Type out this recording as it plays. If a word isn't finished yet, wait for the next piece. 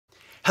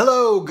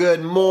Hello,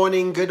 good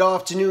morning, good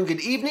afternoon,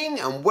 good evening,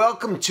 and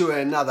welcome to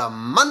another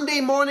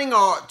Monday morning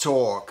art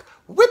talk.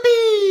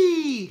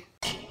 Whippy!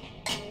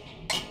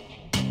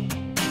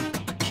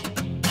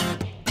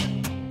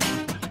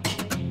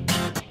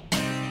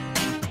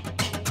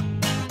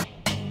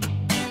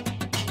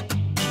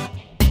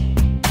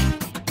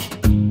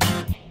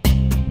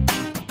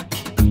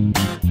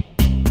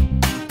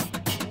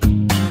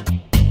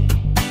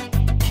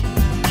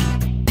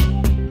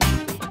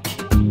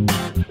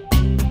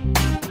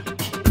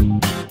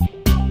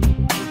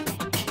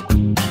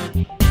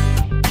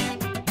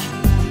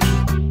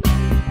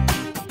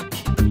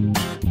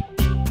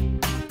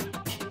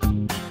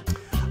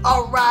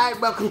 Alright,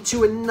 welcome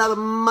to another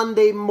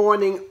Monday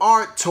morning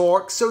art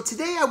talk. So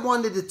today I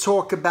wanted to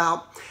talk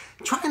about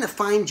trying to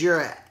find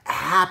your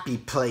happy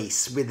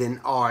place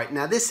within art.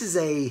 Now this is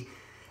a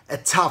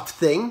tough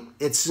thing.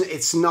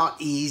 It's not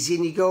easy,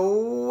 and you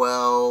go,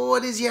 well,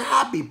 what is your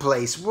happy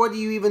place? What are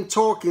you even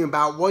talking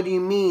about? What do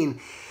you mean?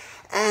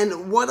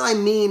 And what I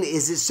mean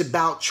is it's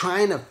about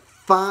trying to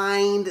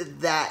find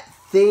that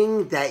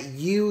thing that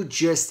you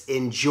just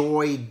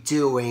enjoy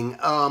doing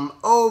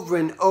over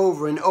and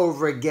over and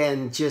over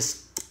again.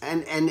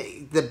 And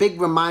the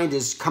big reminder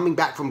is coming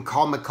back from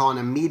Comic-Con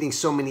and meeting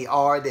so many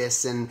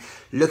artists and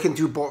looking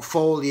through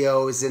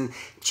portfolios and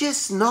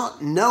just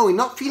not knowing,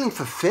 not feeling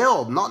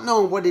fulfilled, not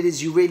knowing what it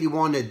is you really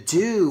want to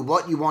do,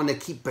 what you want to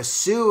keep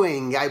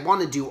pursuing. I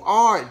want to do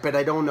art, but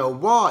I don't know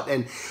what.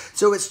 And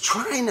so it's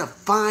trying to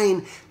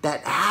find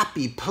that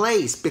happy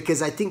place,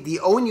 because I think the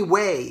only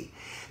way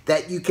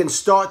that you can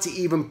start to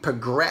even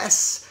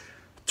progress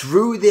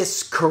through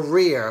this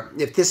career,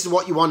 if this is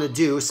what you want to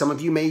do, some of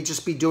you may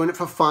just be doing it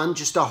for fun,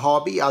 just a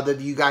hobby, other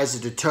of you guys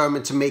are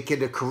determined to make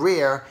it a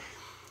career,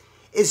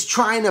 is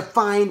trying to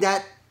find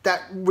that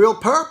real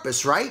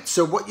purpose, right?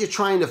 So what you're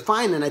trying to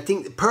find, and I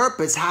think the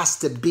purpose has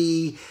to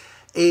be,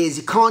 is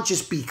it can't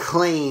just be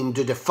claimed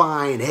or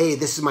defined, hey,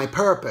 this is my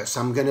purpose,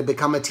 I'm going to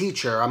become a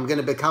teacher, I'm going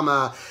to become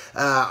a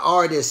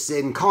artist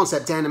in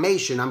concept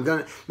animation, I'm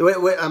going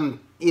to,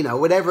 you know,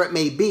 whatever it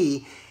may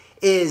be.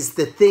 Is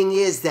the thing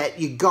is that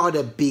you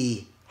gotta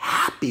be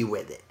happy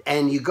with it,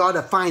 and you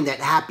gotta find that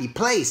happy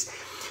place.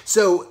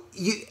 So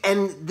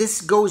and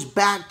this goes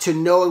back to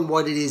knowing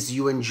what it is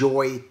you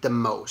enjoy the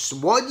most.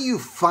 What do you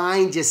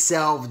find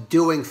yourself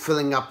doing,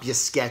 filling up your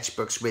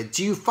sketchbooks with?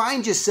 Do you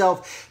find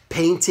yourself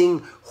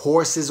painting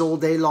horses all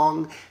day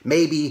long?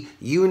 Maybe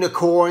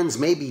unicorns,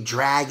 maybe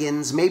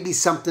dragons, maybe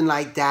something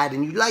like that,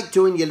 and you like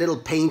doing your little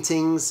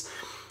paintings,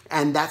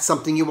 and that's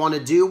something you want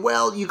to do?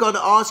 Well, you got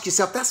to ask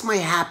yourself, that's my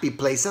happy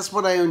place. That's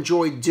what I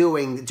enjoy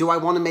doing. Do I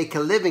want to make a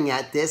living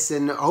at this?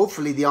 And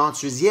hopefully the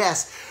answer is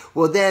yes.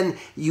 Well, then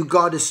you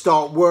got to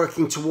start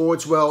working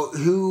towards, well,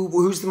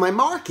 who's my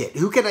market?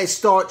 Who can I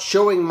start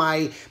showing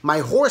my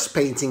horse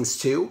paintings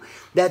to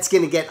that's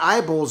going to get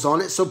eyeballs on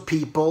it, so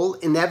people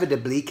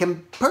inevitably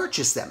can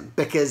purchase them?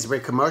 Because we're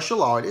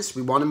commercial artists.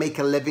 We want to make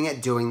a living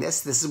at doing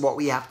this. This is what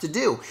we have to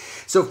do.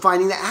 So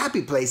finding that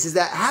happy place is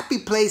that happy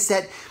place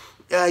that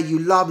you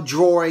love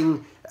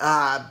drawing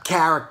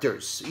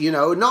characters, you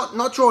know,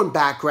 not drawing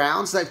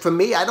backgrounds. Like for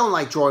me, I don't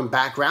like drawing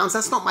backgrounds.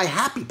 That's not my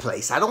happy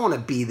place. I don't want to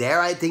be there.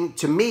 I think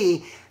to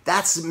me,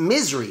 that's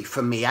misery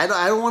for me. I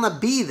don't want to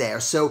be there.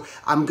 So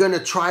I'm going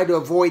to try to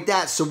avoid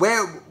that. So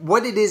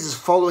what it is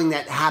following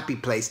that happy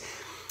place.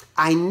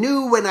 I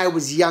knew when I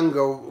was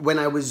younger, when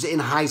I was in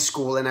high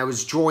school and I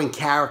was drawing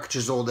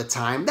characters all the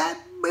time, that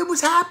it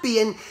was happy.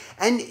 And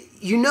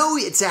you know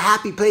it's a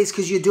happy place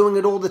because you're doing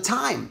it all the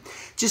time.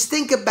 Just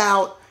think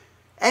about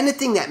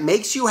anything that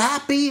makes you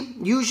happy.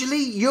 Usually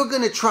you're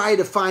going to try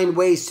to find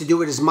ways to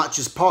do it as much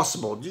as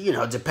possible, you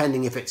know,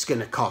 depending if it's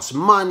going to cost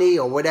money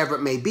or whatever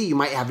it may be. You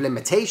might have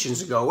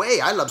limitations to go, hey,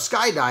 I love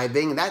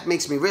skydiving and that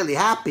makes me really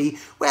happy.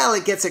 Well,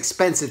 it gets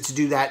expensive to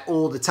do that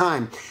all the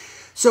time.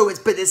 So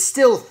it's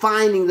still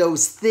finding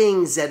those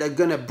things that are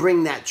going to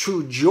bring that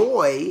true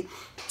joy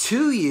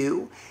to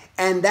you,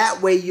 and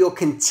that way you'll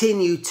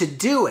continue to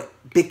do it.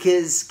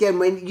 Because, again,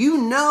 when you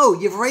know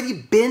you've already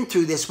been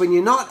through this, when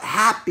you're not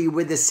happy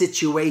with a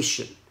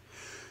situation,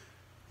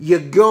 you're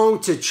going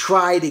to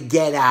try to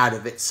get out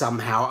of it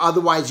somehow.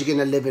 Otherwise, you're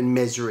going to live in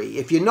misery.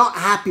 If you're not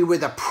happy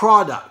with a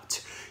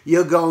product,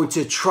 you're going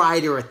to try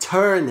to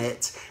return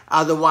it.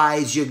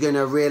 Otherwise, you're going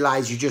to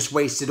realize you just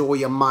wasted all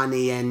your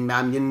money and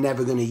you're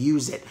never going to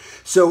use it.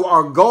 So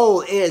our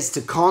goal is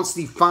to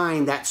constantly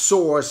find that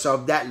source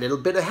of that little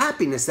bit of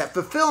happiness, that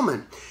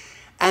fulfillment.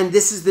 And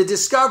this is the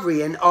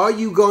discovery. And are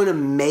you going to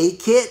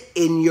make it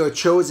in your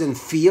chosen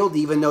field,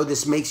 even though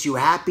this makes you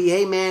happy?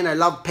 Hey, man, I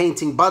love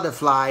painting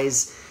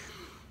butterflies.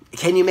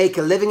 Can you make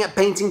a living at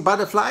painting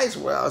butterflies?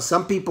 Well,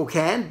 some people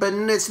can, but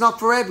it's not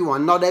for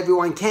everyone. Not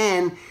everyone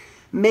can.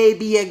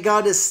 Maybe you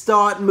got to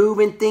start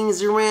moving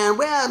things around.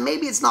 Well,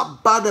 maybe it's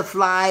not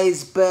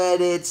butterflies,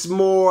 but it's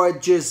more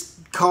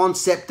just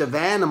concept of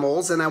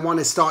animals, and I want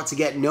to start to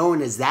get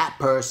known as that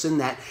person,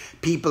 that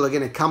people are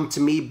going to come to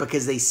me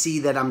because they see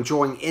that I'm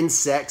drawing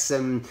insects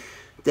and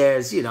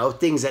There's,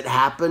 things that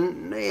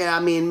happen. Yeah,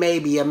 I mean,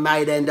 maybe you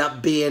might end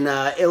up being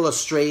an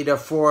illustrator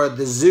for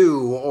the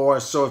zoo or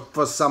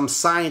for some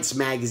science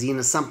magazine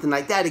or something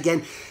like that.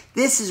 Again,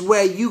 this is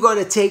where you got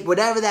to take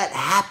whatever that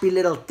happy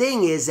little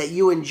thing is that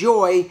you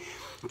enjoy,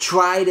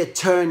 try to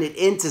turn it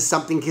into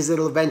something, because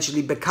it'll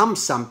eventually become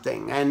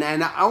something. And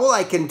all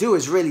I can do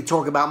is really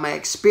talk about my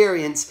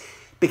experience,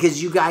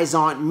 because you guys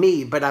aren't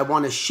me, but I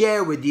want to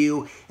share with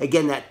you,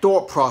 again, that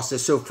thought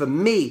process. So for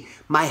me,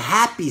 my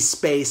happy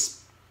space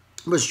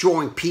was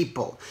drawing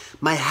people.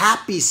 My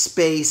happy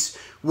space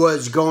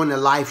was going to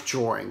life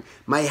drawing.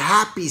 My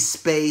happy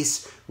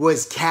space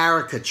was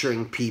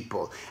caricaturing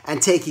people and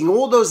taking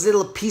all those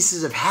little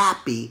pieces of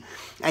happy,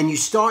 and you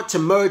start to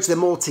merge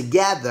them all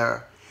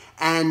together,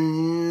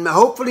 and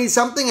hopefully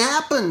something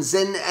happens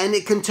and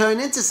it can turn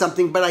into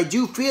something. But I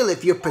do feel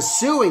if you're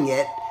pursuing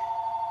it,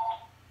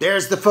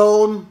 there's the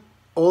phone,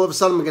 all of a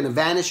sudden I'm going to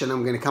vanish and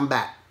I'm going to come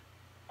back.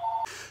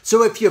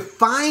 So if you're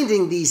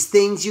finding these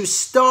things, you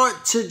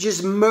start to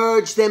just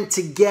merge them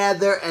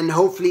together and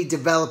hopefully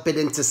develop it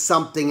into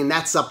something, and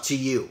that's up to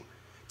you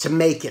to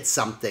make it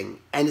something.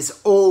 And it's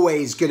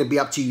always going to be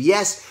up to you.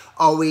 Yes,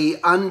 are we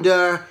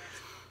under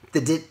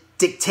the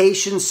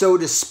dictation, so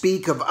to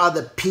speak, of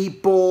other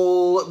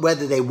people,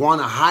 whether they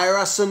want to hire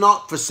us or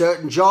not for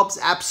certain jobs?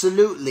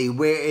 Absolutely.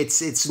 Where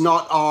it's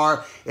not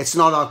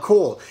our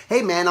call.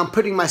 Hey man, I'm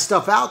putting my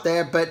stuff out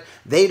there, but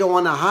they don't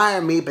want to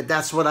hire me, but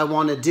that's what I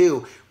want to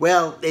do.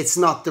 Well, it's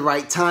not the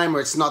right time, or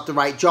it's not the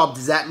right job.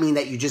 Does that mean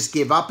that you just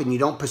give up and you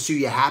don't pursue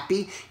your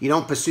happy? You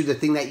don't pursue the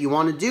thing that you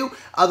want to do?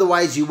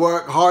 Otherwise, you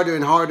work harder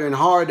and harder and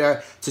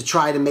harder to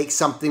try to make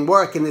something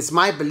work. And it's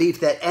my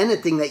belief that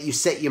anything that you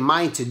set your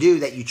mind to do,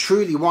 that you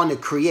truly want to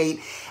create,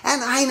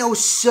 and I know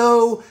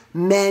so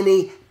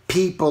many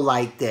people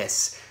like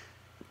this.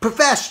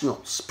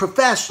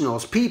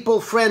 Professionals,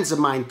 people, friends of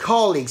mine,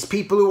 colleagues,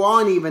 people who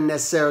aren't even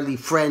necessarily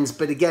friends,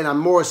 but again, I'm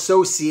more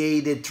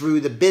associated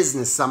through the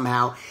business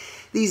somehow.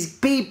 These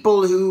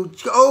people who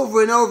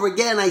over and over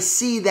again, I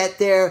see that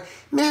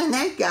man,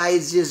 that guy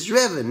is just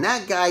driven.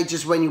 That guy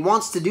just, when he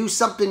wants to do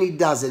something, he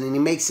does it and he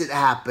makes it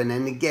happen.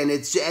 And again,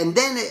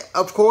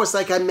 of course,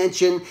 like I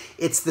mentioned,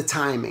 it's the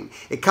timing.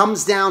 It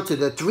comes down to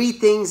the three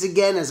things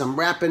again, as I'm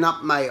wrapping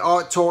up my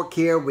art talk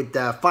here with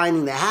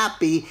finding the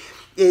happy.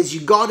 Is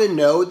you got to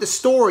know the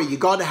story. You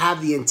got to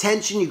have the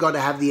intention. You got to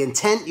have the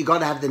intent. You got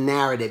to have the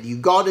narrative. You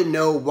got to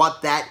know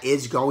what that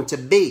is going to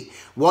be.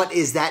 What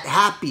is that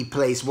happy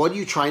place? What are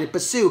you trying to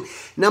pursue?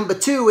 Number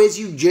two is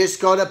you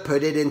just got to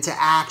put it into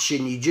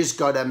action. You just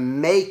got to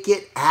make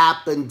it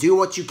happen. Do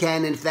what you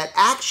can. And if that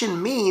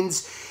action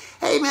means,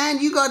 hey man,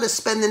 you got to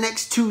spend the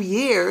next 2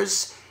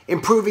 years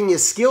improving your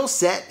skill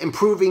set,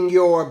 improving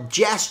your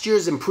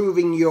gestures,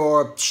 improving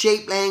your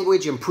shape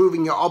language,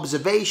 improving your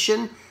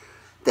observation,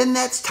 then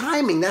that's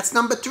timing. That's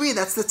number three.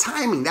 That's the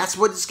timing. That's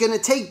what it's going to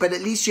take. But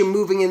at least you're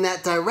moving in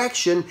that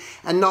direction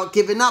and not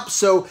giving up.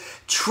 So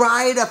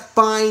try to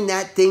find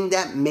that thing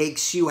that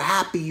makes you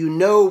happy. You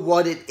know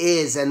what it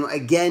is. And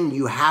again,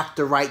 you have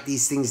to write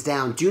these things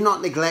down. Do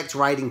not neglect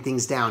writing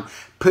things down.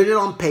 Put it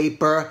on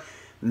paper.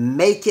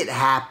 Make it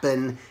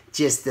happen.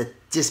 Just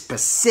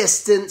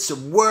persistence,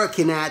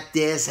 working at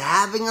this,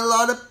 having a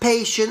lot of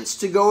patience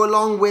to go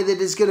along with it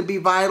is going to be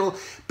vital.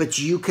 But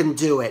you can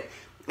do it.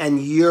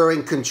 And you're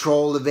in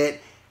control of it.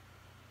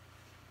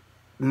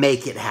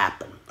 Make it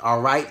happen.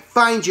 All right?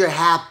 Find your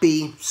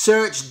happy.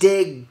 Search,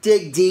 dig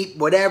deep.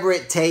 Whatever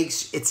it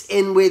takes. It's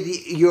in with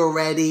you. You're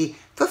ready.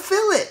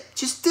 Fulfill it.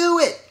 Just do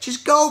it.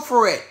 Just go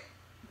for it.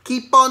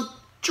 Keep on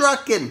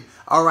trucking.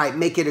 All right.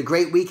 Make it a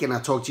great week. And I'll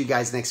talk to you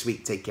guys next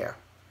week. Take care.